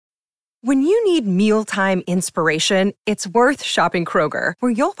When you need mealtime inspiration, it's worth shopping Kroger,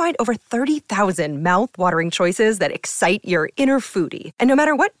 where you'll find over 30,000 mouth-watering choices that excite your inner foodie. And no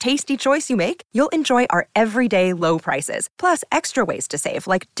matter what tasty choice you make, you'll enjoy our everyday low prices, plus extra ways to save,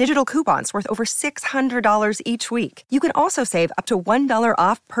 like digital coupons worth over $600 each week. You can also save up to $1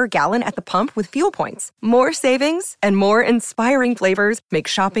 off per gallon at the pump with fuel points. More savings and more inspiring flavors make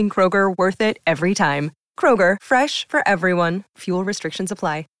shopping Kroger worth it every time. Kroger, fresh for everyone. Fuel restrictions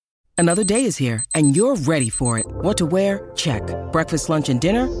apply. Another day is here, and you're ready for it. What to wear? Check. Breakfast, lunch, and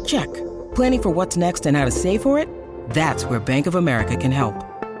dinner? Check. Planning for what's next and how to save for it? That's where Bank of America can help.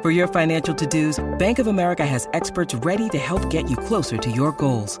 For your financial to-dos, Bank of America has experts ready to help get you closer to your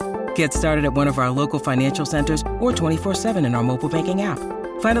goals. Get started at one of our local financial centers or 24/7 in our mobile banking app.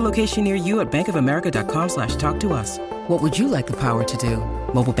 Find a location near you at bankofamerica.com/talktous. What would you like the power to do?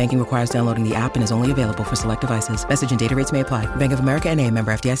 Mobile banking requires downloading the app and is only available for select devices. Message and data rates may apply. Bank of America N.A.,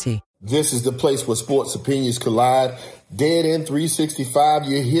 member FDIC. This is the place where sports opinions collide. Dead End 365.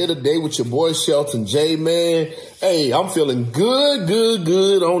 You're here today with your boy Shelton J, man. Hey, I'm feeling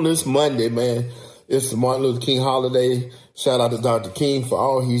good on this Monday, man. It's the Martin Luther King holiday. Shout out to Dr. King for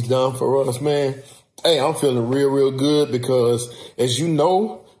all he's done for us, man. Hey, I'm feeling real good because, as you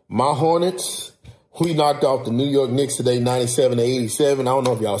know, my Hornets, we knocked off the New York Knicks today, 97-87. I don't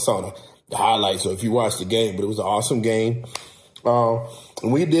know if y'all saw the highlights or if you watched the game, but it was an awesome game.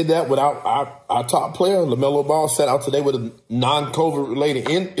 And we did that without our top player, LaMelo Ball, sat out today with a non-COVID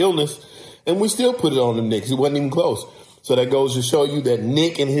related illness, and we still put it on the Knicks. It wasn't even close. So that goes to show you that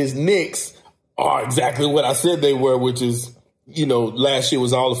Nick and his Knicks are exactly what I said they were, which is, last year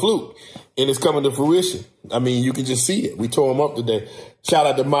was all a fluke. And it's coming to fruition. I mean, you can just see it. We tore them up today. Shout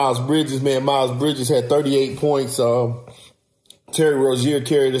out to Miles Bridges, man. Miles Bridges had 38 points. Terry Rozier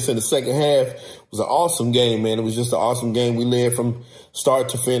carried us in the second half. It was an awesome game, man. It was just an awesome game. We led from start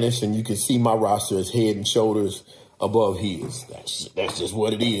to finish, and you can see my roster is head and shoulders above his. That's just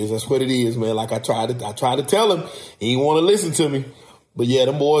what it is. That's what it is, man. Like I tried to tell him. He didn't want to listen to me. But yeah,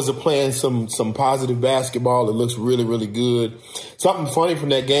 them boys are playing some positive basketball. It looks really good. Something funny from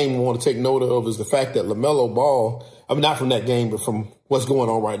that game we want to take note of is the fact that LaMelo Ball, not from that game, but from what's going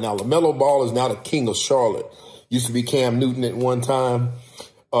on right now. LaMelo Ball is now the king of Charlotte. Used to be Cam Newton at one time.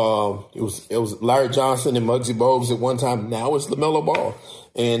 It was Larry Johnson and Muggsy Bogues at one time. Now it's LaMelo Ball.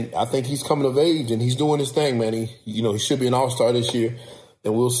 And I think he's coming of age and he's doing his thing, man. He should be an all-star this year,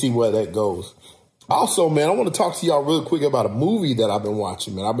 and we'll see where that goes. Also, man, I want to talk to y'all real quick about a movie that I've been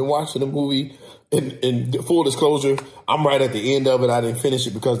watching, man. I've been watching a movie, and full disclosure, I'm right at the end of it. I didn't finish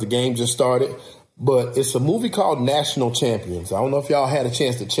it because the game just started. But it's a movie called National Champions. I don't know if y'all had a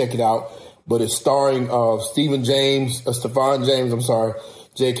chance to check it out, but it's starring Stephen James,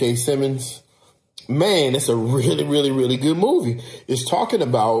 J.K. Simmons. Man, it's a really good movie. It's talking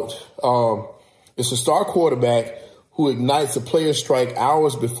about, it's a star quarterback who ignites a player strike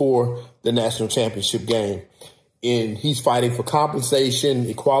hours before the national championship game. And he's fighting for compensation,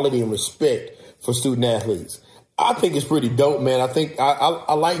 equality, and respect for student athletes. I think it's pretty dope, man. I think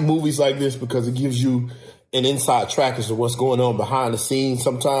I like movies like this because it gives you an inside track as to what's going on behind the scenes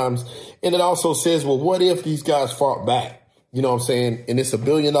sometimes. And it also says, well, what if these guys fought back? You know what I'm saying? And it's $1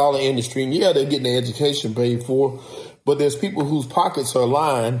 billion industry. And yeah, they're getting their education paid for, but there's people whose pockets are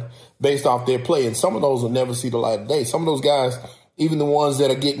lined based off their play. And some of those will never see the light of day. Some of those guys, even the ones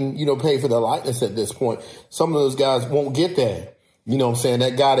that are getting, paid for their likeness at this point, some of those guys won't get that. You know what I'm saying?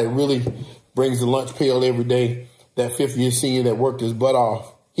 That guy that really brings the lunch pail every day, that fifth-year senior that worked his butt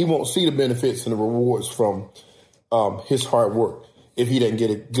off, he won't see the benefits and the rewards from his hard work if he doesn't get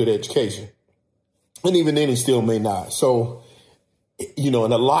a good education. And even then, he still may not. So, and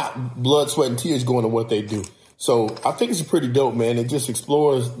a lot, blood, sweat, and tears going to what they do. So I think it's pretty dope, man. It just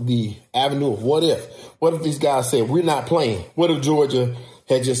explores the avenue of what if. What if these guys said, we're not playing? What if Georgia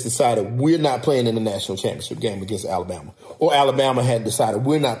had just decided we're not playing in the national championship game against Alabama? Or Alabama had decided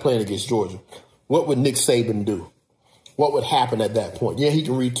we're not playing against Georgia? What would Nick Saban do? What would happen at that point? Yeah, he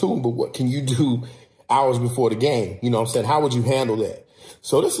can retool, but what can you do hours before the game? You know what I'm saying? How would you handle that?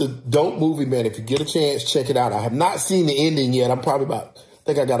 So this is a dope movie, man. If you get a chance, check it out. I have not seen the ending yet. I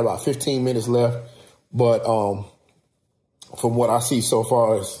think I got about 15 minutes left. But from what I see so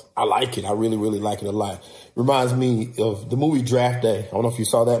far, I like it. I really like it a lot. Reminds me of the movie Draft Day. I don't know if you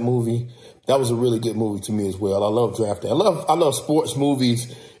saw that movie. That was a really good movie to me as well. I love Draft Day. I love sports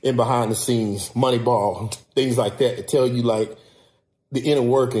movies and behind the scenes, Moneyball, things like that to tell you like the inner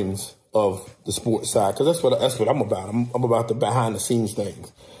workings of the sports side, because that's what I'm about. I'm about the behind the scenes things.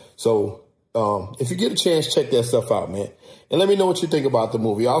 So if you get a chance, check that stuff out, man. And let me know what you think about the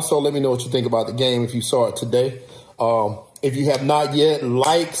movie. Also, let me know what you think about the game if you saw it today. If you have not yet,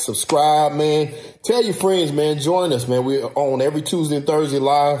 like, subscribe, man. Tell your friends, man. Join us, man. We're on every Tuesday and Thursday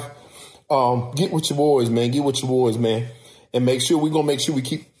live. Get with your boys, man. Get with your boys, man. And we're going to make sure we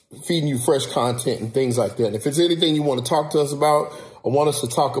keep feeding you fresh content and things like that. And if it's anything you want to talk to us about or want us to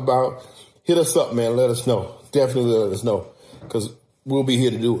talk about, hit us up, man. Let us know. Definitely let us know, because we'll be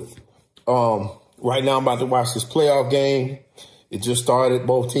here to do it. Right now I'm about to watch this playoff game. It just started.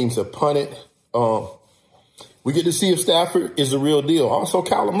 Both teams have punted. We get to see if Stafford is the real deal. Also,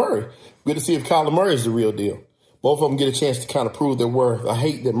 Kyler Murray. We get to see if Kyler Murray is the real deal. Both of them get a chance to kind of prove their worth. I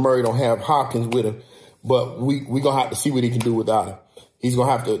hate that Murray don't have Hopkins with him, but we're going to have to see what he can do without him. They're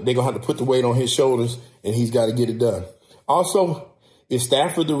going to have to put the weight on his shoulders, and he's got to get it done. Also, is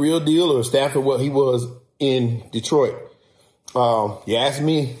Stafford the real deal, or is Stafford what he was in Detroit? You ask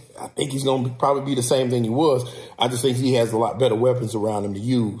me, I think he's going to probably be the same thing he was. I just think he has a lot better weapons around him to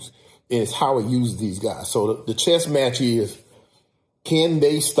use. And it's how he uses these guys. So the chess match is, can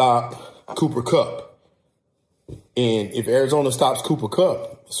they stop Cooper Kupp? And if Arizona stops Cooper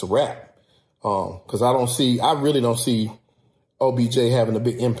Kupp, it's a wrap. Because I really don't see OBJ having a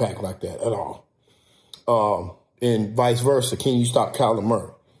big impact like that at all. And vice versa, can you stop Kyler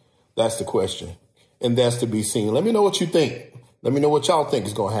Murray? That's the question. And that's to be seen. Let me know what you think. Let me know what y'all think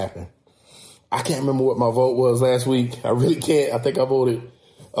is going to happen. I can't remember what my vote was last week. I really can't. I think I voted.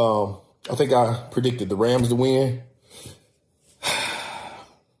 I think I predicted the Rams to win.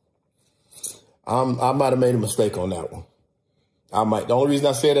 I might have made a mistake on that one. I might. The only reason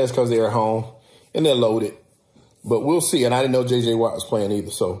I said that is because they're at home and they're loaded. But we'll see. And I didn't know J.J. Watt was playing either.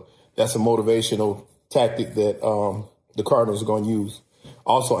 So that's a motivational tactic that the Cardinals are going to use.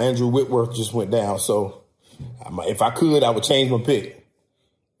 Also, Andrew Whitworth just went down. So if I could, I would change my pick.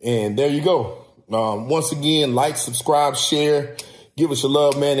 And there you go. Once again, like, subscribe, share. Give us your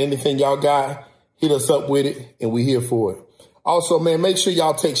love, man. Anything y'all got, hit us up with it, and we're here for it. Also, man, make sure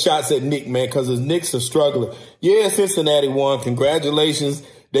y'all take shots at Nick, man, because his Knicks are struggling. Yeah, Cincinnati won. Congratulations.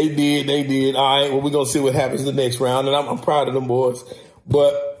 They did. All right, well, we're going to see what happens the next round, and I'm proud of them boys.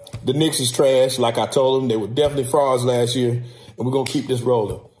 But the Knicks is trash. Like I told them, they were definitely frauds last year, and we're going to keep this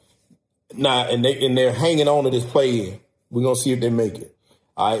rolling. And they're hanging on to this play-in. We're going to see if they make it.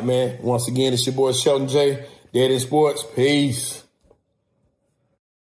 All right, man. Once again, it's your boy Sheldon J. Dead in Sports. Peace.